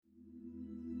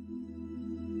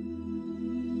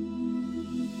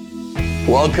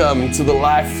Welcome to the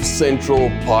Life Central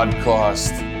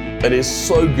podcast. It is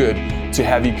so good to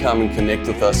have you come and connect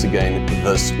with us again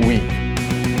this week.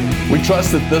 We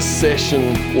trust that this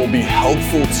session will be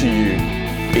helpful to you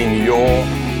in your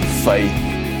faith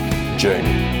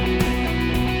journey.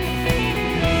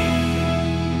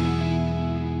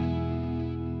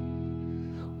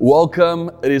 Welcome.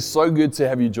 It is so good to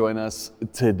have you join us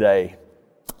today.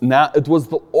 Now, it was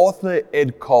the author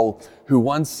Ed Cole who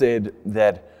once said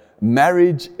that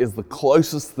marriage is the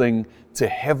closest thing to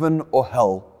heaven or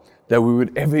hell that we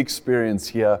would ever experience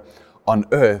here on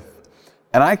earth.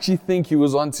 And I actually think he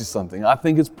was onto something. I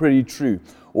think it's pretty true.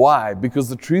 Why? Because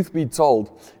the truth be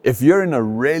told, if you're in a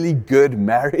really good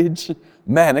marriage,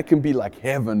 man, it can be like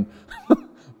heaven.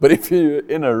 But if you're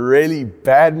in a really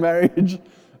bad marriage,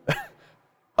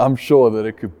 I'm sure that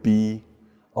it could be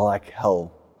like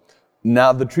hell.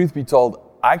 Now, the truth be told,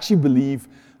 I actually believe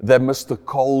that Mr.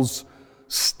 Cole's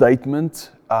statement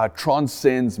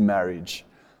transcends marriage,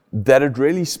 that it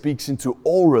really speaks into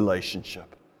all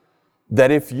relationship, that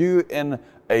if you're in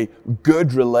a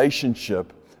good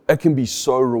relationship, it can be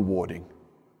so rewarding.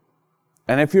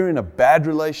 And if you're in a bad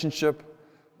relationship,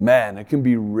 man, it can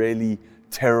be really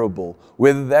terrible.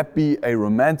 Whether that be a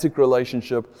romantic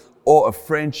relationship or a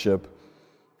friendship,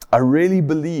 I really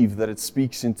believe that it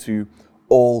speaks into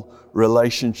all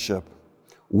relationship.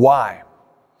 Why?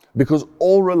 Because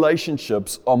all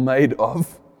relationships are made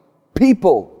of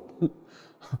people.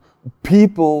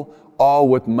 People are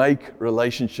what make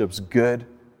relationships good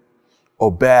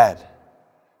or bad.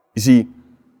 You see,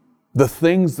 the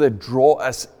things that draw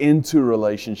us into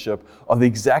relationship are the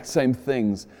exact same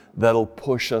things that'll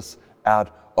push us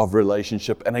out of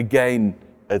relationship. And again,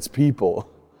 it's people.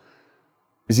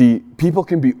 You see, people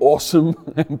can be awesome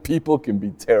and people can be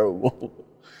terrible.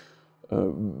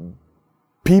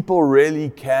 People really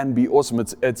can be awesome.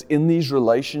 It's in these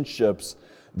relationships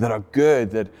that are good,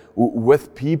 that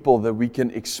with people that we can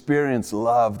experience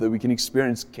love, that we can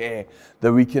experience care,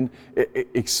 that we can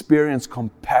experience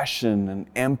compassion and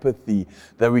empathy,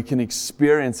 that we can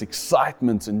experience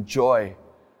excitement and joy.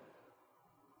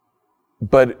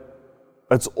 But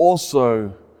it's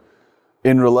also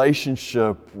in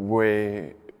relationship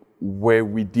where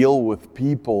we deal with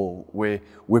people,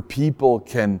 where people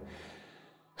can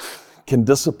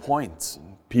disappoint,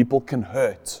 people can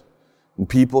hurt, and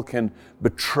people can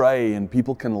betray, and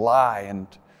people can lie, and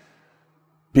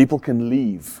people can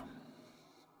leave.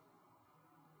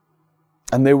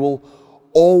 And there will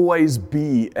always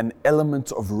be an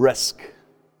element of risk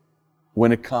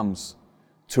when it comes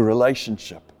to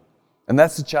relationship. And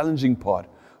that's the challenging part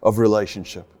of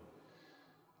relationship.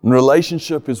 And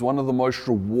relationship is one of the most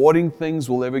rewarding things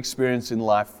we'll ever experience in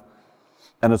life.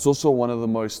 And it's also one of the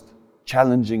most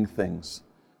challenging things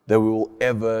that we will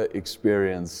ever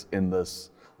experience in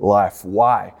this life.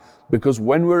 Why? Because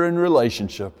when we're in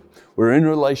relationship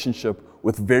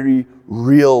with very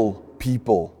real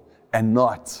people and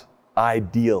not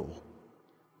ideal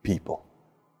people.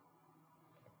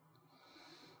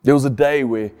 There was a day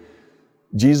where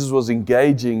Jesus was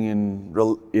engaging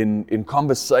in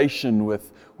conversation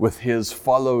with his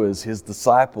followers, his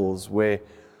disciples, where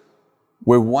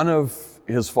one of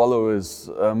his followers,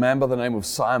 a man by the name of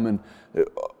Simon,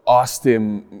 asked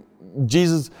him,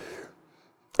 Jesus,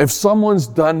 if someone's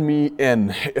done me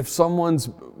in, if someone's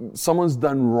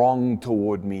done wrong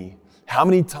toward me, how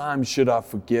many times should I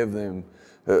forgive them?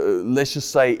 Let's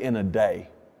just say in a day.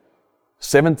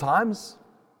 7 times?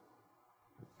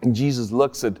 And Jesus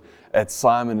looks at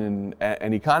Simon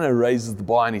and he kind of raises the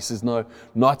bar and he says, no,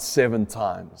 not 7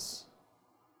 times.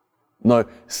 No,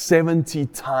 70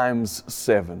 times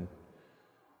 7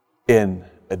 in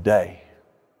a day.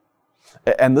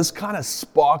 And this kind of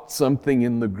sparked something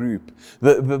in the group.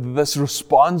 This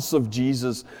response of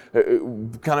Jesus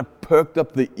kind of perked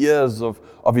up the ears of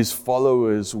his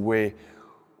followers where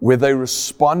they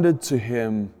responded to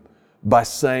him by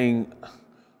saying,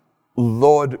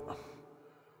 Lord,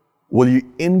 will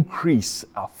you increase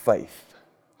our faith?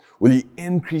 Will you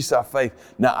increase our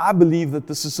faith? Now, I believe that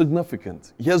this is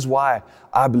significant. Here's why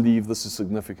I believe this is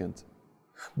significant.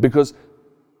 Because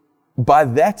by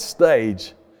that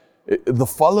stage, the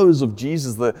followers of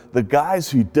Jesus, the guys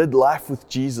who did life with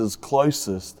Jesus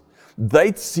closest,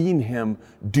 they'd seen him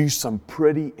do some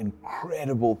pretty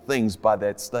incredible things by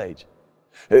that stage.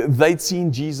 They'd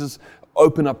seen Jesus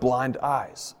open up blind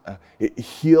eyes,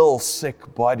 heal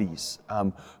sick bodies,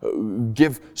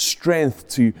 give strength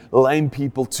to lame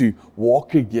people to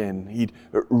walk again. He'd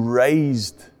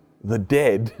raised the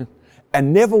dead,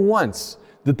 and never once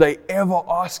did they ever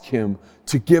ask him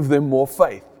to give them more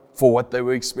faith for what they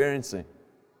were experiencing.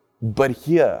 But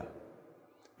here,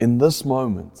 in this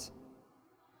moment,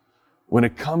 when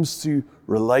it comes to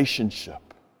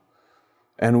relationship,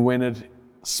 and when it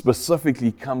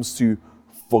specifically comes to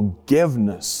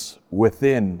forgiveness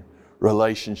within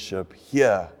relationship,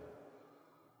 here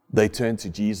they turn to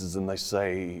Jesus and they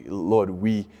say, Lord,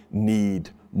 we need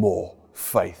more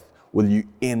faith. Will you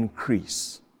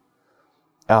increase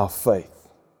our faith?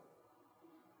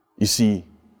 You see,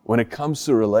 when it comes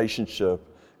to relationship,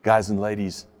 guys and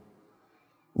ladies,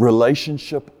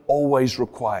 relationship always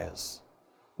requires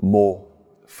more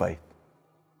faith.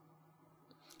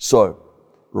 So,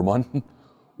 Ramon,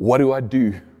 what do I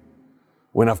do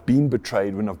when I've been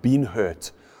betrayed, when I've been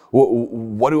hurt?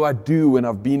 What do I do when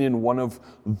I've been in one of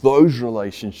those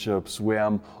relationships where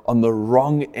I'm on the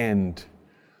wrong end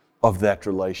of that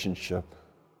relationship?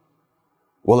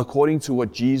 Well, according to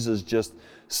what Jesus just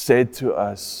said to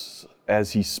us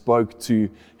as he spoke to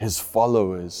his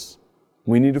followers,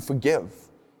 we need to forgive.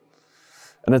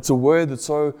 And it's a word that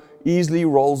so easily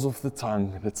rolls off the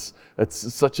tongue. It's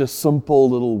such a simple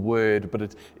little word, but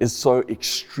it is so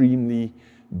extremely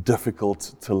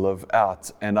difficult to live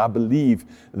out. And I believe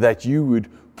that you would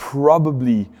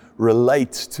probably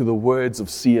relate to the words of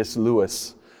C.S.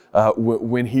 Lewis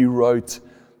when he wrote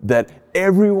that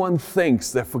everyone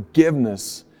thinks that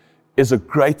forgiveness is a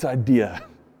great idea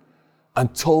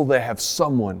until they have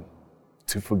someone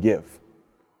to forgive.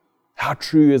 How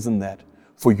true isn't that?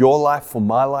 For your life, for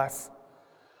my life.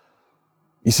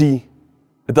 You see,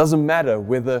 it doesn't matter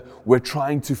whether we're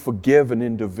trying to forgive an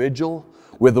individual,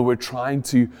 whether we're trying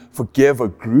to forgive a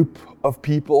group of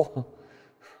people,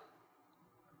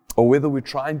 or whether we're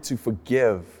trying to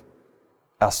forgive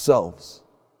ourselves.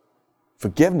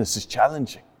 Forgiveness is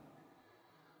challenging.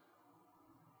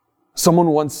 Someone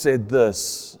once said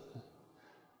this,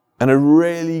 and it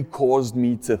really caused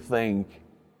me to think.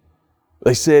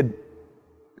 They said,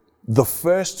 the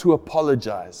first to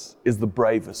apologize is the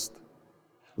bravest.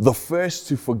 The first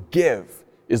to forgive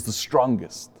is the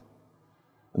strongest.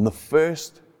 And the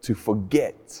first to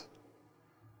forget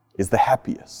is the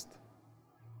happiest.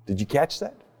 Did you catch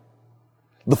that?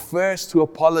 The first to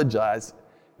apologize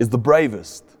is the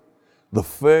bravest. The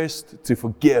first to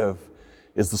forgive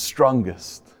is the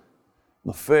strongest.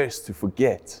 The first to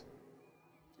forget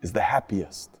is the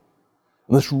happiest.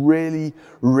 And this really,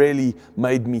 really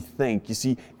made me think. You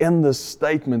see, in this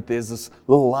statement, there's this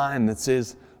little line that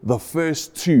says, the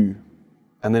first two,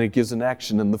 and then it gives an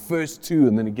action, and the first two,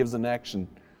 and then it gives an action.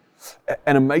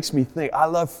 And it makes me think, I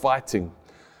love fighting.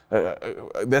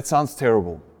 That sounds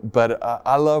terrible, but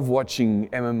I love watching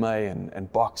MMA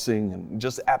and boxing, and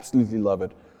just absolutely love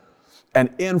it. And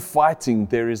in fighting,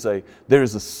 there is a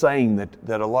saying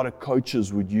that a lot of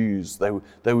coaches would use.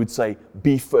 They would say,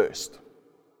 be first.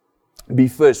 Be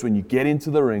first. When you get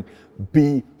into the ring,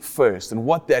 be first. And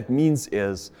what that means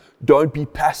is, don't be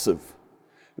passive.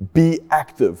 Be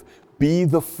active. Be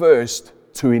the first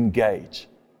to engage.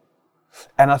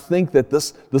 And I think that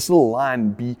this little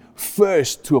line, be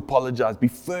first to apologize, be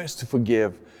first to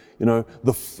forgive,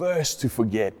 the first to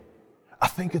forget, I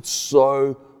think it's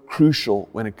so crucial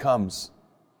when it comes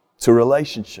to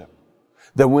relationship.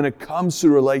 That when it comes to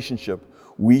relationship,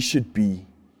 we should be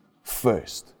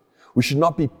first. We should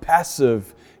not be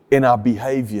passive in our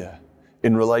behavior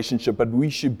in relationship, but we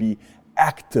should be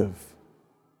active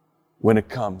when it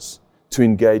comes to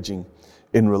engaging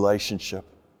in relationship.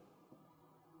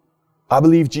 I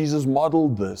believe Jesus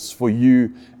modeled this for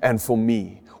you and for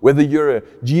me. Whether you're a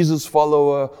Jesus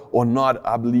follower or not,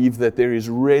 I believe that there is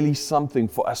really something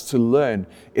for us to learn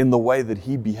in the way that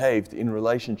he behaved in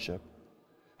relationship.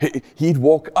 He'd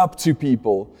walk up to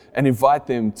people and invite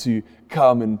them to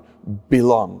come and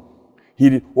belong.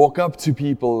 He'd walk up to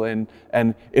people and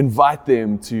invite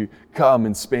them to come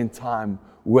and spend time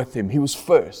with him. He was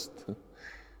first.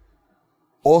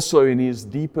 Also, in his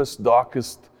deepest,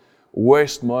 darkest,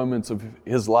 worst moments of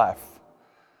his life,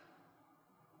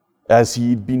 as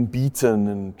he'd been beaten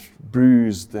and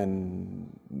bruised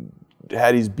and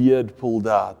had his beard pulled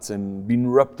out and been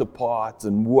ripped apart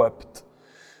and whipped,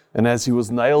 and as he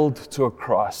was nailed to a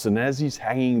cross, and as he's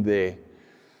hanging there,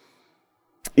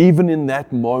 even in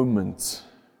that moment,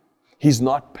 he's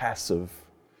not passive.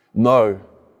 No.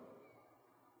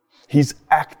 He's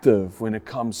active when it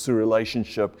comes to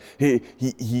relationship.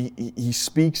 He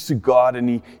speaks to God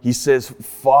and he says,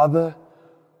 Father,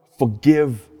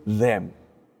 forgive them.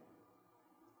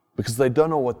 Because they don't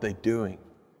know what they're doing.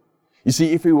 You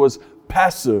see, if he was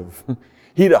passive,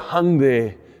 he'd have hung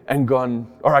there and gone,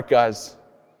 all right, guys,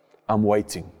 I'm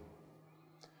waiting.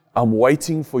 I'm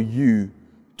waiting for you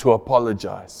to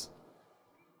apologize.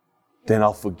 Then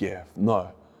I'll forgive.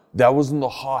 No. That wasn't the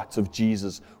heart of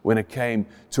Jesus when it came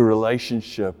to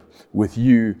relationship with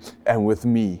you and with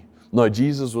me. No,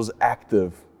 Jesus was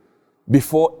active.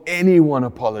 Before anyone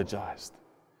apologized,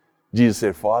 Jesus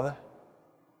said, Father,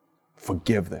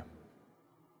 forgive them.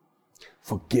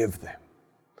 Forgive them.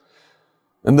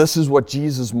 And this is what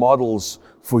Jesus models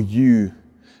for you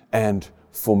and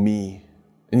for me.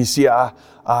 And you see,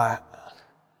 I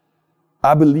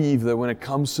believe that when it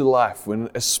comes to life,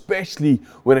 especially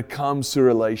when it comes to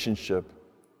relationship,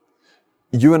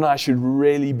 you and I should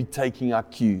really be taking our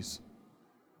cues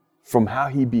from how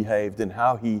he behaved and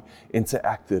how he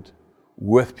interacted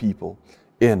with people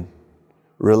in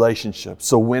relationships.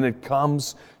 So when it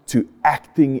comes to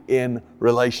acting in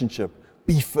relationship,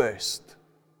 be first.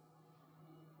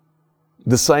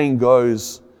 The saying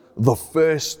goes, the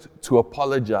first to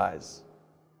apologize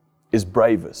is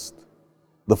bravest.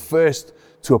 The first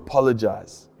to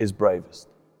apologize is bravest.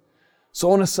 So I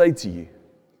want to say to you,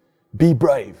 be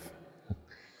brave.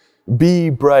 Be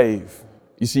brave.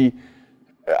 You see,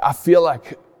 I feel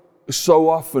like so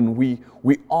often we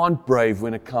aren't brave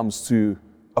when it comes to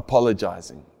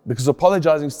apologizing, because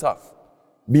apologizing is tough.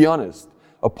 Be honest.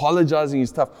 Apologizing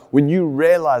is tough. When you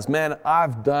realize, man,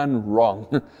 I've done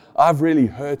wrong. I've really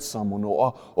hurt someone,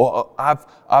 or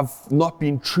I've not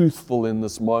been truthful in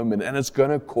this moment, and it's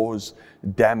going to cause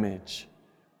damage.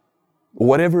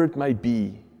 Whatever it may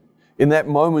be, in that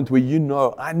moment where you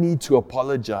know, I need to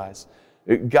apologize.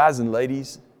 Guys and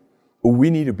ladies,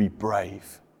 we need to be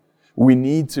brave. We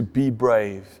need to be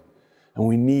brave, and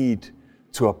we need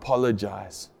to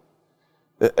apologize.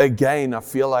 Again, I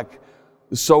feel like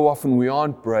so often we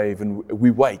aren't brave and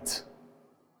we wait.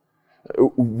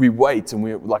 We wait and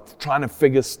we're like trying to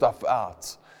figure stuff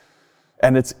out.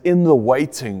 And it's in the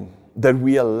waiting that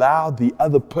we allow the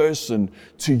other person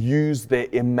to use their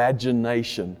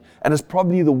imagination. And it's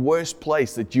probably the worst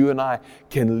place that you and I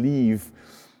can leave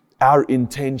our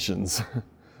intentions.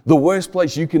 The worst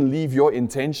place you can leave your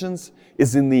intentions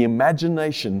is in the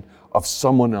imagination of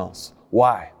someone else.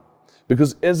 Why?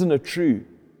 Because isn't it true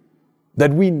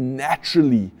that we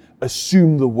naturally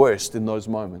assume the worst in those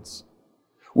moments?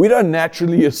 We don't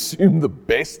naturally assume the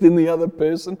best in the other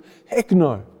person. Heck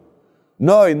no.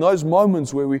 No, in those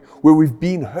moments where we've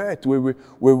been hurt, where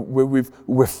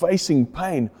we're facing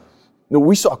pain,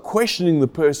 we start questioning the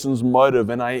person's motive,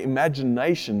 and our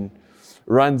imagination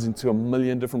runs into a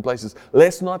million different places.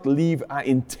 Let's not leave our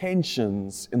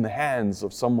intentions in the hands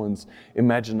of someone's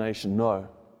imagination. No.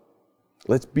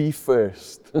 Let's be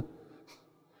first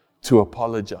to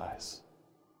apologize.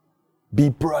 Be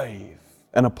brave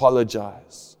and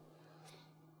apologize.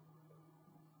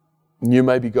 You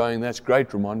may be going, that's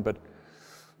great, Ramon, but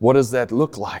what does that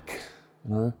look like?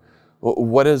 You know?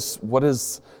 What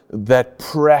does that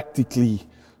practically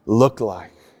look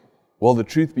like? Well, the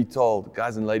truth be told,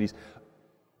 guys and ladies,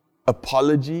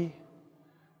 apology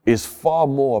is far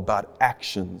more about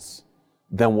actions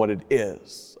than what it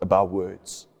is about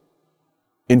words.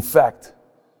 In fact,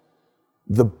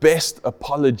 the best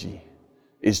apology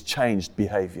is changed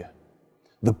behavior.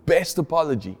 The best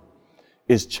apology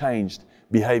is changed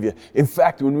behavior. In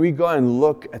fact, when we go and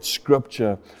look at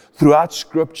Scripture, throughout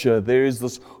Scripture, there is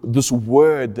this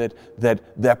word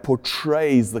that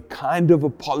portrays the kind of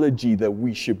apology that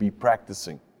we should be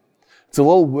practicing. It's a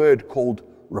little word called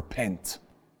repent.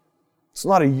 It's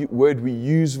not a word we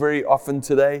use very often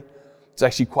today. It's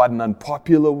actually quite an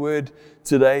unpopular word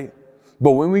today.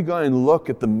 But when we go and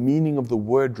look at the meaning of the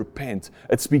word repent,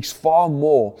 it speaks far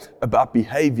more about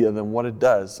behavior than what it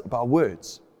does about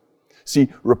words. See,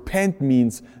 repent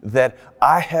means that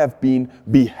I have been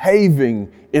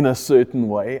behaving in a certain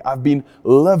way. I've been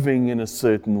living in a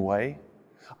certain way.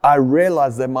 I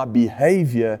realize that my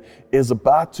behavior is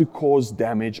about to cause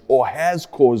damage or has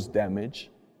caused damage.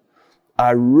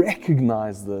 I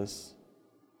recognize this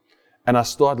and I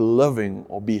start living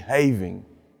or behaving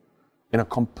in a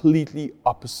completely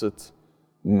opposite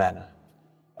manner.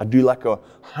 I do like a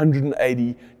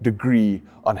 180 degree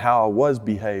on how I was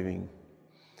behaving,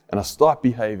 and I start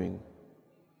behaving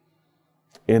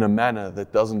in a manner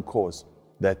that doesn't cause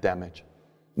that damage.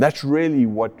 That's really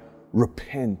what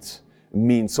repent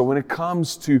means. So when it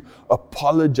comes to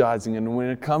apologizing and when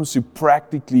it comes to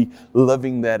practically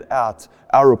living that out,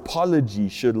 our apology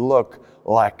should look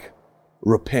like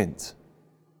repent.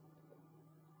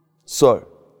 So,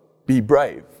 be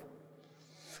brave.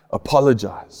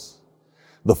 Apologize.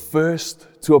 The first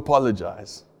to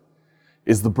apologize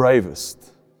is the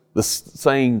bravest. The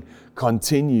saying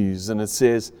continues and it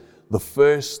says, the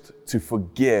first to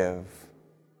forgive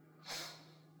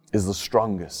is the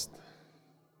strongest.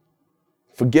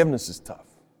 Forgiveness is tough.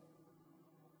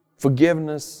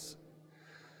 Forgiveness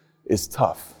is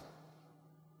tough.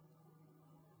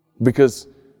 Because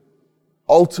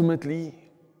ultimately,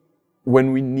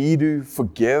 when we need to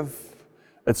forgive,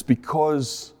 it's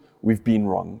because we've been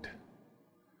wronged.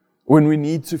 When we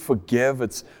need to forgive,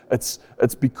 it's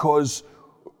because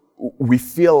we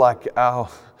feel like our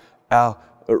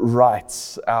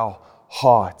rights, our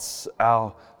hearts,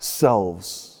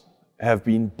 ourselves have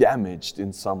been damaged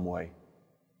in some way.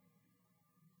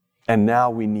 And now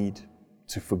we need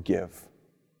to forgive.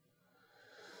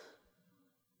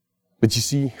 But you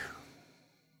see,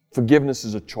 forgiveness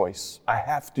is a choice. I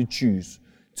have to choose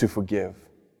to forgive.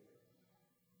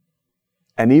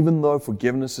 And even though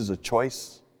forgiveness is a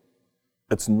choice,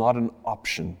 it's not an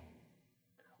option.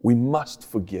 We must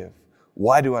forgive.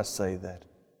 Why do I say that?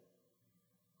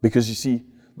 Because you see,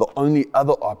 the only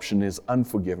other option is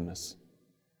unforgiveness.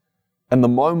 And the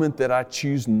moment that I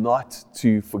choose not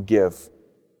to forgive,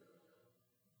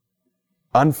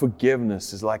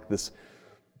 unforgiveness is like this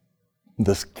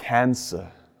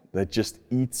cancer that just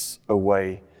eats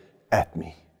away at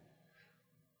me.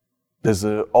 There's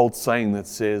an old saying that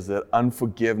says that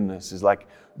unforgiveness is like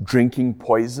drinking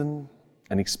poison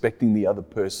and expecting the other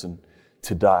person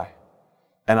to die.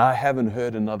 And I haven't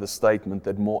heard another statement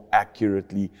that more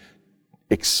accurately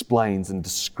explains and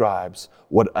describes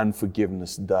what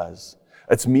unforgiveness does.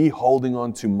 It's me holding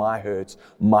on to my hurts,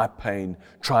 my pain,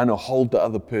 trying to hold the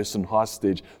other person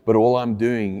hostage, but all I'm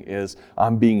doing is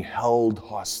I'm being held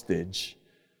hostage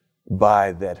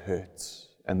by that hurt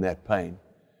and that pain.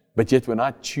 But yet when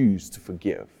I choose to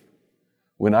forgive,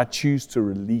 when I choose to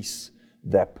release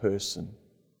that person,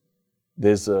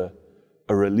 there's a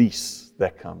release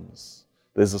that comes.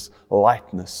 There's this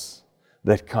lightness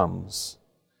that comes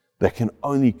that can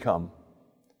only come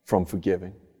from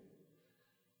forgiving.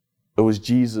 It was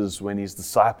Jesus when his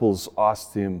disciples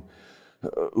asked him,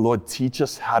 Lord, teach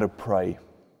us how to pray.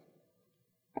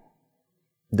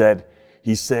 That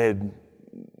he said,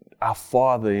 Our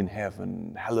Father in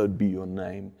heaven, hallowed be your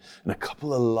name. And a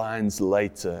couple of lines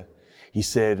later, he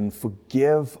said, and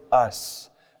forgive us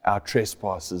our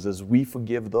trespasses as we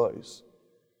forgive those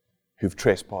who've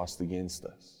trespassed against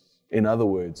us. In other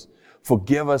words,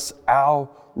 forgive us our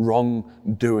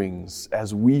wrongdoings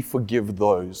as we forgive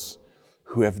those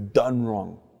who have done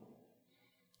wrong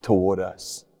toward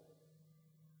us.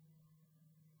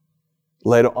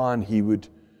 Later on, he would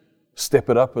step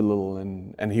it up a little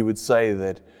and he would say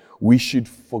that we should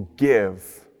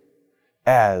forgive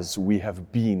as we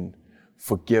have been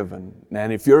forgiven.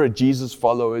 And if you're a Jesus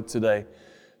follower today,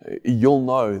 you'll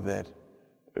know that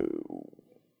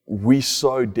we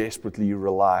so desperately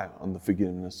rely on the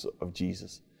forgiveness of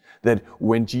Jesus. That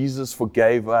when Jesus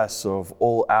forgave us of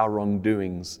all our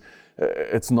wrongdoings,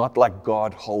 it's not like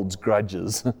God holds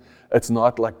grudges. It's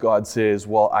not like God says,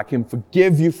 well, I can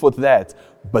forgive you for that,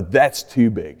 but that's too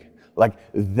big. Like,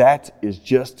 that is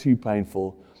just too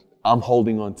painful. I'm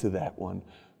holding on to that one,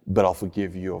 but I'll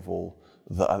forgive you of all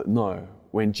the other. No,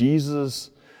 when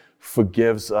Jesus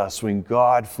forgives us, when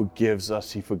God forgives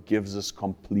us, He forgives us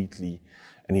completely,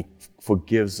 and He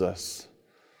forgives us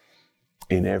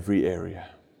in every area.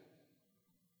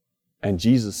 And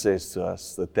Jesus says to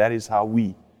us that is how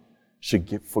we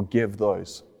should forgive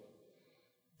those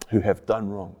who have done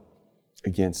wrong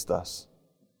against us.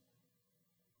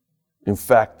 In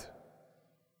fact,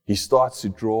 He starts to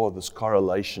draw this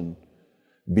correlation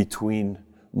between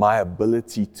my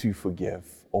ability to forgive,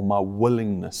 or my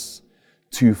willingness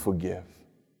to forgive,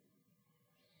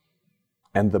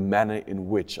 and the manner in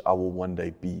which I will one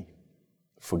day be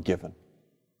forgiven.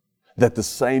 That the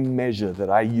same measure that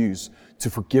I use to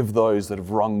forgive those that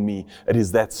have wronged me, it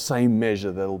is that same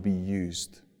measure that will be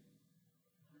used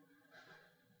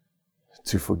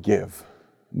to forgive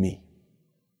me.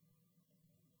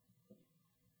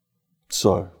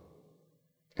 So,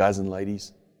 guys and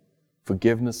ladies,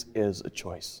 forgiveness is a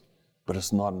choice, but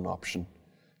it's not an option.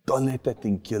 Don't let that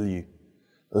thing kill you.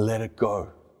 Let it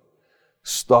go.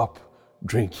 Stop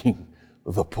drinking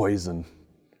the poison.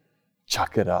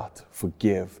 Chuck it out.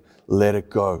 Forgive. Let it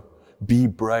go. Be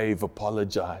brave.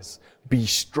 Apologize. Be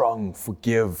strong.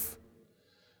 Forgive.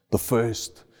 The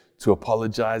first to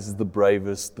apologize is the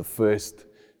bravest. The first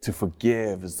to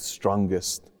forgive is the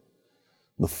strongest.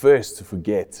 The first to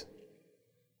forget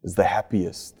is the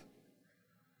happiest.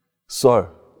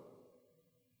 So,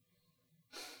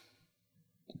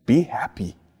 be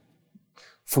happy.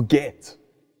 Forget.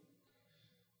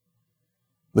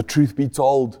 The truth be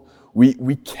told,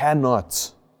 we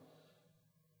cannot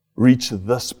reach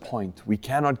this point. We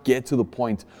cannot get to the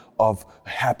point of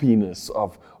happiness,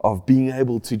 of being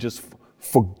able to just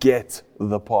forget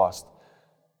the past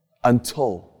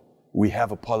until we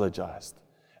have apologized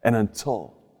and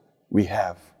until we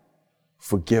have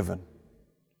forgiven.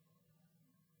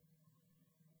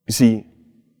 You see,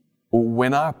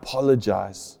 when I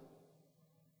apologize,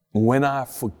 when I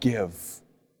forgive,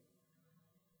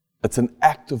 it's an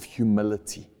act of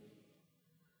humility.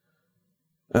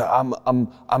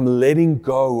 I'm letting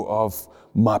go of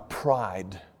my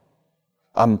pride.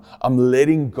 I'm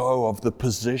letting go of the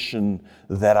position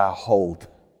that I hold.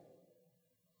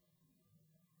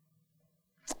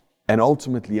 And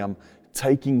ultimately, I'm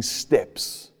taking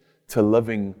steps to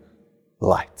living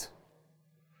light.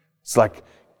 It's like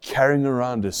carrying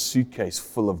around a suitcase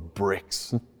full of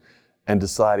bricks and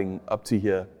deciding up to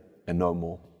here and no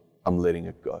more. I'm letting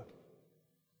it go.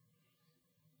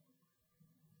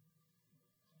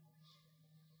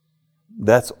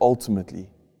 That's ultimately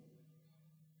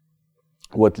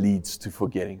what leads to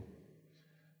forgetting,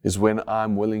 is when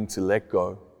I'm willing to let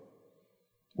go,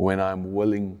 when I'm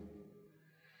willing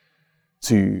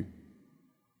to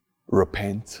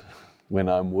repent, when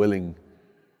I'm willing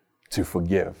to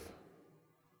forgive.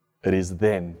 It is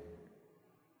then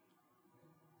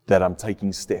that I'm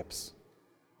taking steps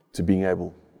to being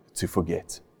able to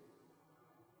forget.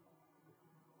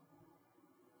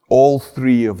 All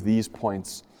three of these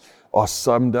points are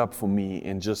summed up for me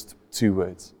in just two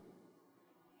words: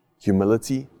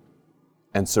 humility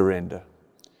and surrender.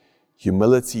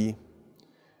 Humility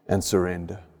and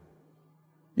surrender.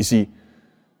 You see,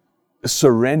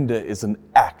 surrender is an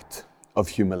act of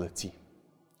humility.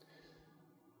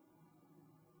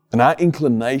 And our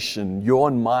inclination, your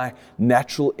and my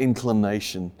natural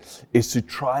inclination, is to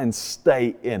try and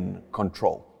stay in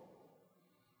control.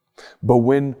 But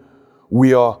when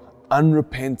we are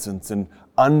unrepentant and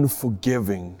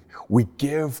unforgiving, we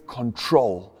give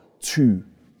control to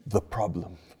the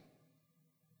problem.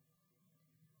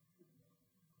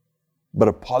 But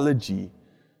apology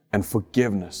and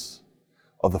forgiveness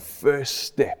are the first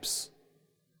steps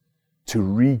to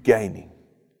regaining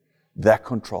that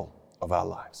control of our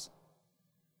lives.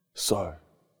 So,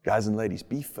 guys and ladies,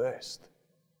 be first.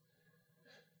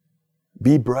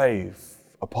 Be brave.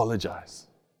 Apologize.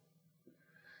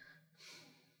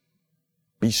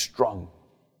 Be strong.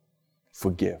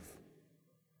 Forgive.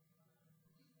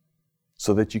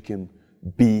 So that you can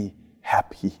be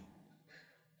happy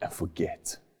and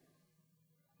forget.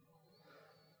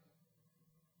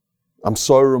 I'm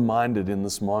so reminded in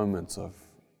this moment of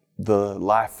the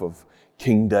life of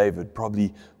King David,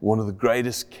 probably one of the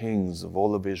greatest kings of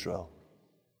all of Israel,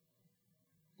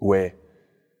 where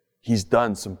he's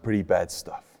done some pretty bad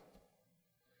stuff.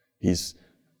 He's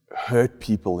hurt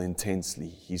people intensely.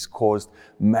 He's caused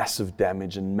massive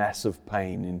damage and massive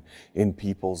pain in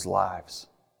people's lives.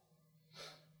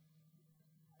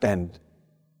 And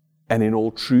in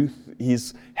all truth,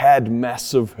 he's had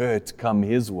massive hurt come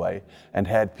his way and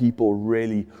had people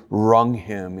really wrong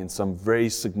him in some very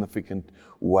significant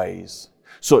ways.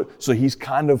 So he's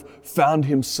kind of found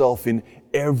himself in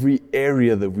every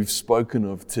area that we've spoken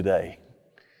of today,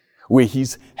 where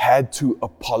he's had to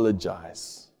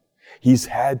apologize, he's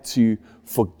had to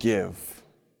forgive,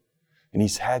 and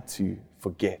he's had to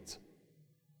forget.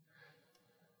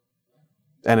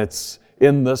 And it's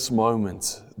in this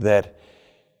moment that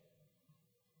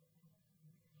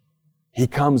he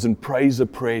comes and prays a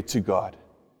prayer to God.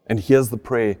 And here's the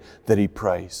prayer that he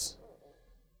prays.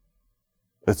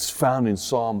 It's found in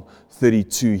Psalm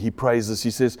 32. He prays this. He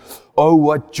says, "Oh,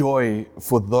 what joy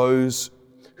for those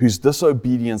whose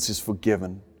disobedience is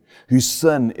forgiven, whose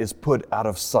sin is put out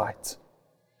of sight.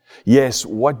 Yes,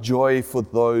 what joy for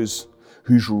those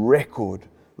whose record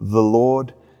the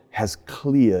Lord has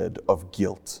cleared of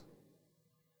guilt,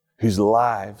 whose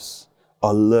lives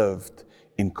are lived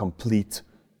in complete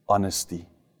honesty."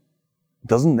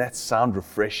 Doesn't that sound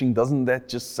refreshing? Doesn't that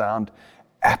just sound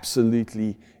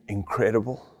absolutely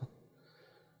incredible?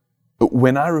 But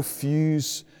when I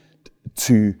refuse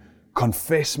to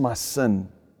confess my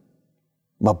sin,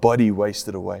 my body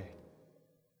wasted away.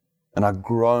 And I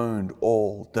groaned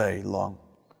all day long.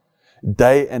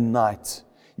 Day and night,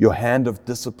 your hand of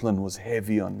discipline was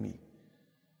heavy on me.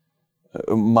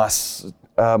 My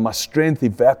strength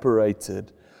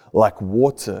evaporated like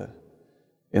water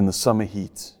in the summer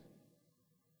heat.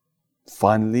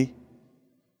 Finally,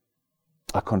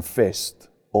 I confessed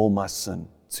all my sin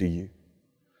to you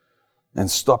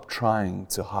and stopped trying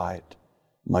to hide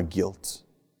my guilt.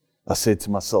 I said to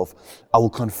myself, I will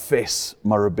confess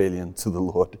my rebellion to the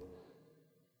Lord,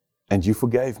 and you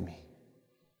forgave me.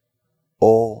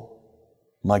 All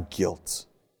my guilt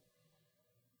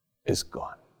is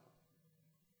gone.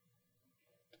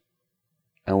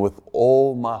 And with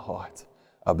all my heart,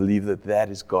 I believe that that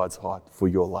is God's heart for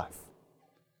your life.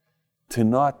 To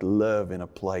not live in a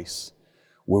place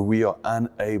where we are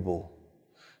unable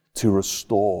to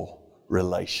restore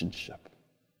relationship.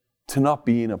 To not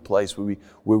be in a place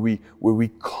where we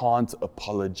can't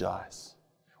apologize,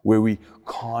 where we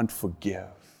can't forgive,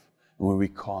 and where we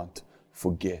can't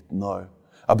forget. No.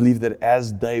 I believe that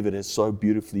as David has so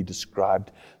beautifully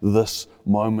described this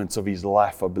moment of his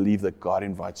life, I believe that God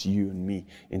invites you and me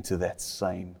into that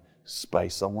same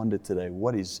space. I wonder today,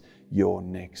 what is your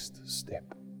next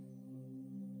step?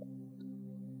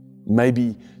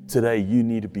 Maybe today you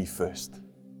need to be first.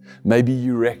 Maybe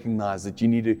you recognize that you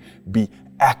need to be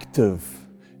active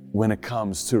when it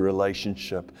comes to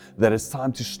relationship, that it's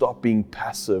time to stop being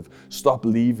passive, stop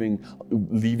leaving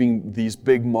these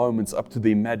big moments up to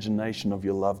the imagination of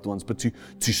your loved ones, but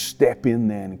to step in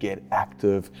there and get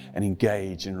active and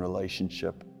engage in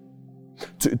relationship.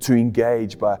 To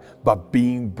engage by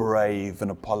being brave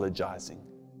and apologizing.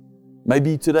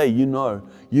 Maybe today you've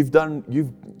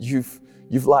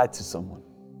lied to someone,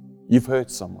 you've hurt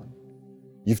someone,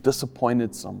 you've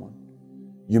disappointed someone,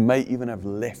 you may even have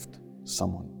left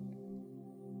someone.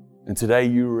 And today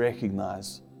you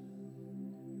recognize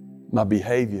my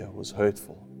behavior was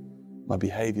hurtful, my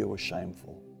behavior was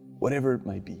shameful, whatever it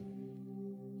may be.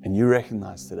 And you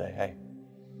recognize today, hey,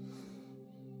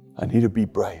 I need to be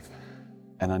brave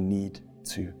and I need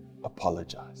to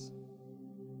apologize.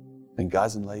 And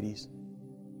guys and ladies,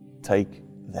 take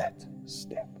that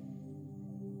step.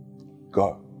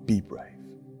 Go, be brave.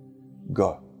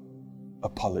 Go,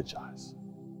 apologize.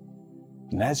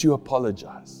 And as you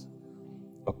apologize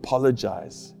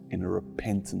in a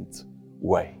repentant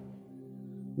way,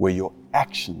 where your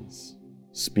actions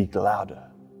speak louder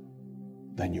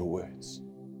than your words.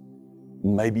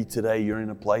 Maybe today you're in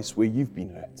a place where you've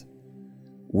been hurt,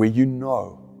 where you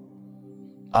know,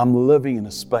 I'm living in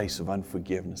a space of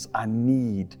unforgiveness. I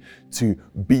need to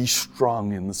be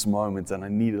strong in this moment and I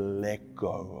need to let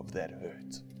go of that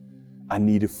hurt. I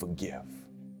need to forgive.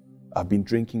 I've been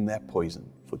drinking that poison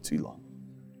for too long.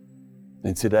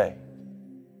 And today,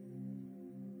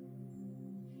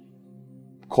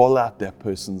 call out that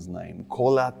person's name.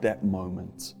 Call out that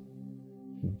moment.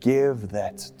 Give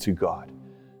that to God.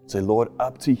 Say, Lord,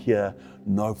 up to here,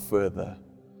 no further.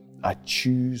 I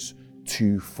choose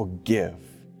to forgive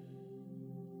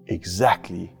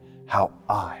exactly how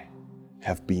I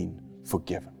have been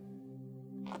forgiven.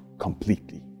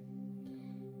 Completely.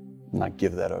 And I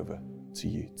give that over to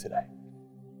you today.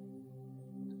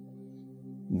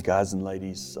 And guys and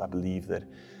ladies, I believe that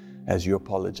as you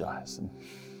apologize and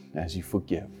as you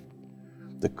forgive,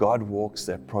 that God walks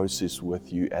that process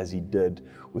with you as He did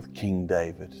with King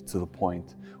David, to the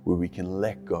point where we can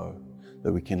let go,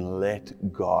 that we can let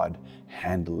God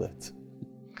handle it,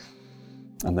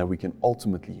 and that we can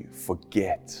ultimately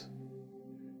forget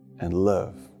and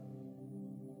live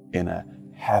in a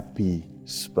happy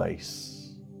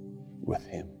space with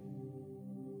Him.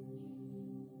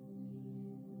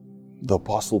 The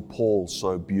Apostle Paul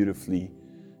so beautifully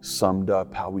summed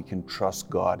up how we can trust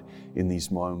God in these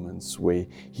moments, where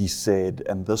he said,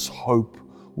 and this hope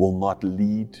will not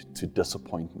lead to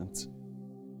disappointment.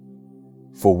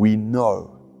 For we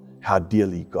know how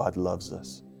dearly God loves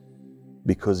us,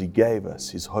 because He gave us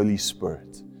His Holy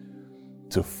Spirit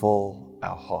to fill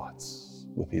our hearts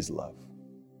with His love.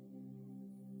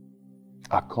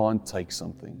 I can't take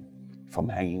something if I'm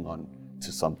hanging on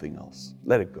to something else.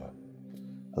 Let it go.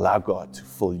 Allow God to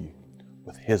fill you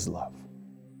with His love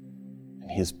and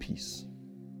His peace.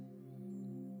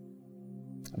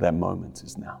 That moment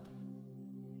is now.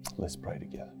 Let's pray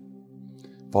together.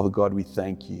 Father God, we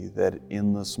thank You that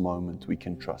in this moment we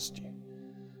can trust You.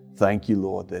 Thank You,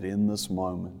 Lord, that in this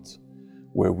moment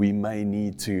where we may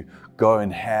need to go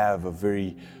and have a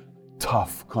very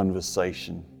tough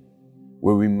conversation,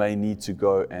 where we may need to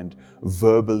go and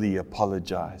verbally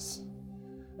apologize,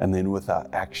 and then with our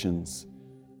actions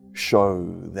show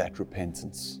that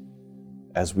repentance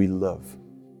as we live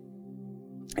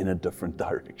in a different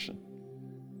direction.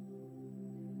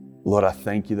 Lord, I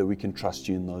thank You that we can trust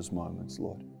You in those moments,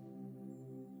 Lord.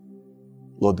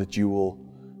 Lord, that You will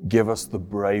give us the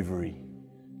bravery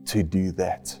to do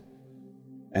that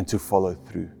and to follow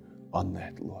through on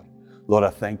that, Lord. Lord, I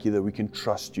thank You that we can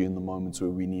trust You in the moments where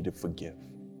we need to forgive.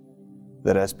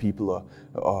 That as people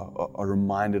are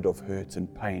reminded of hurt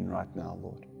and pain right now,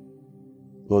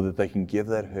 Lord, that they can give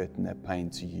that hurt and that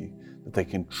pain to You, that they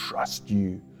can trust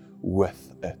You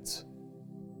with it.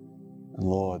 And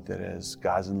Lord, that as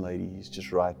guys and ladies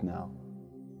just right now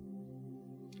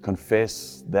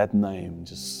confess that name,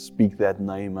 just speak that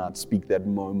name out, speak that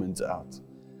moment out,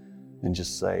 and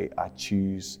just say, I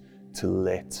choose to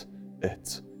let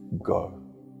it go.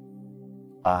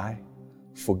 I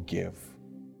forgive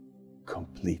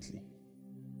completely.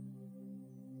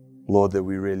 Lord, that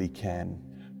we really can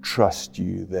trust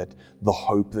you that the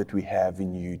hope that we have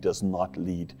in you does not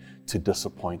lead to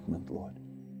disappointment, Lord,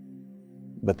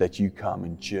 but that you come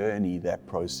and journey that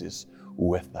process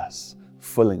with us,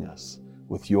 filling us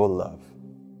with your love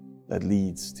that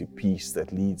leads to peace,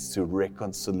 that leads to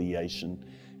reconciliation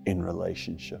in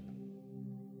relationship.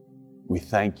 We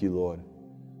thank you, Lord,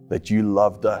 that you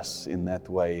loved us in that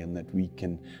way and that we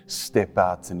can step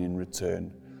out and in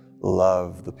return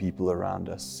love the people around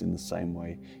us in the same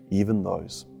way, even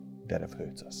those that have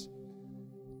hurt us.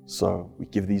 So we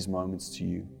give these moments to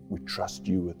you. We trust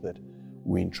you with it.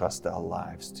 We entrust our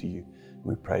lives to you.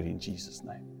 We pray it in Jesus'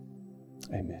 name.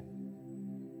 Amen.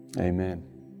 Amen.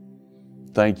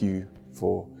 Thank you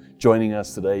for joining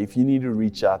us today. If you need to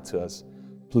reach out to us,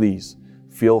 please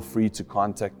feel free to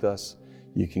contact us.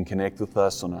 You can connect with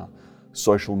us on our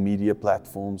social media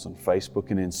platforms on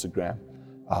Facebook and Instagram.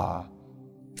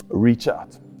 Reach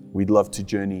out. We'd love to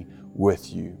journey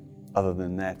with you. Other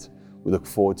than that, we look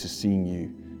forward to seeing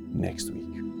you next week.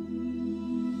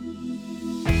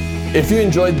 If you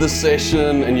enjoyed this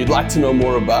session and you'd like to know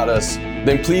more about us,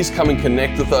 then please come and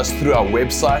connect with us through our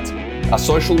website, our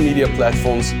social media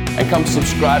platforms, and come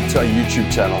subscribe to our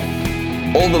YouTube channel.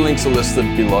 All the links are listed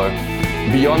below.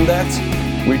 Beyond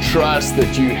that, we trust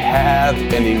that you have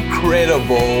an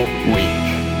incredible week.